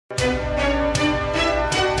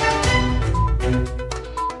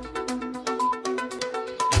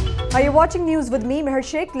Are you watching news with me, Meher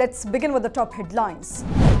Sheikh? Let's begin with the top headlines.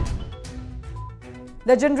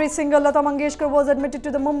 Legendary singer Lata Mangeshkar was admitted to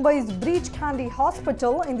the Mumbai's Breach Candy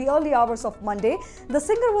Hospital in the early hours of Monday. The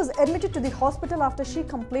singer was admitted to the hospital after she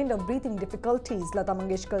complained of breathing difficulties. Lata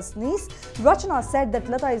Mangeshkar's niece, Rachana, said that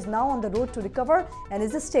Lata is now on the road to recover and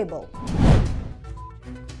is stable.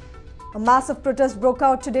 A massive protest broke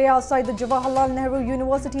out today outside the Jawaharlal Nehru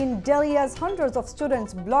University in Delhi as hundreds of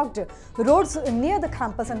students blocked roads near the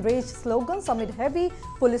campus and raised slogans amid heavy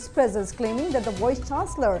police presence, claiming that the Vice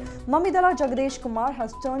Chancellor Mamidala Jagadish Kumar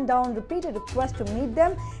has turned down repeated requests to meet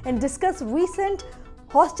them and discuss recent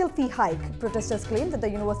hostel fee hike. Protesters claim that the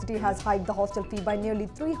university has hiked the hostel fee by nearly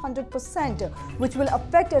 300%, which will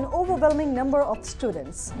affect an overwhelming number of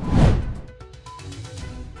students.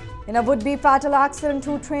 In a would-be fatal accident,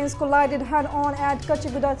 two trains collided head-on at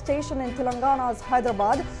Kachiguda station in Telangana's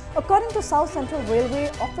Hyderabad. According to South Central Railway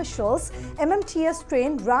officials, MMTS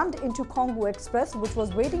train rammed into Congo Express, which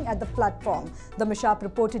was waiting at the platform. The mishap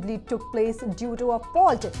reportedly took place due to a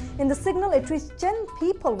fault in the signal. At least 10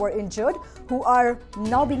 people were injured, who are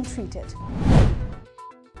now being treated.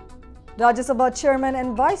 Rajya Sabha Chairman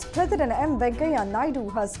and Vice President M. Venkaiah Naidu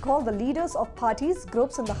has called the leaders of parties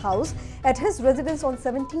groups in the House at his residence on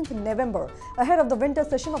 17th November. Ahead of the winter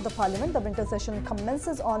session of the Parliament, the winter session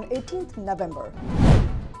commences on 18th November.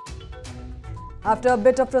 After a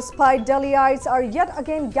bit of respite, Delhiites are yet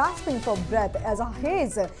again gasping for breath as a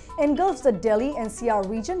haze engulfs the Delhi NCR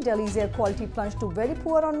region. Delhi's air quality plunged to very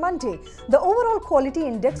poor on Monday. The overall quality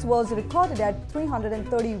index was recorded at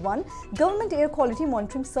 331. Government Air Quality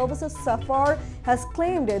Monitoring Services SAFAR has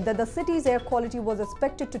claimed that the city's air quality was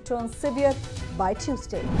expected to turn severe by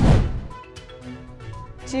Tuesday.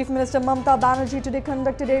 Chief Minister Mamata Banerjee today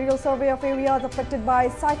conducted aerial survey of areas affected by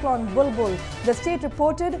Cyclone Bulbul. The state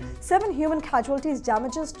reported 7 human casualties,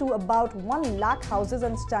 damages to about 1 lakh houses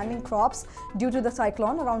and standing crops due to the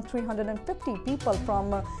cyclone. Around 350 people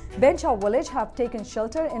from Bencha village have taken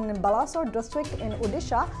shelter in Balasore district in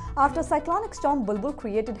Odisha after cyclonic storm Bulbul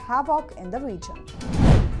created havoc in the region.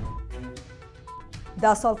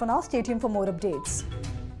 That's all for now. Stay tuned for more updates.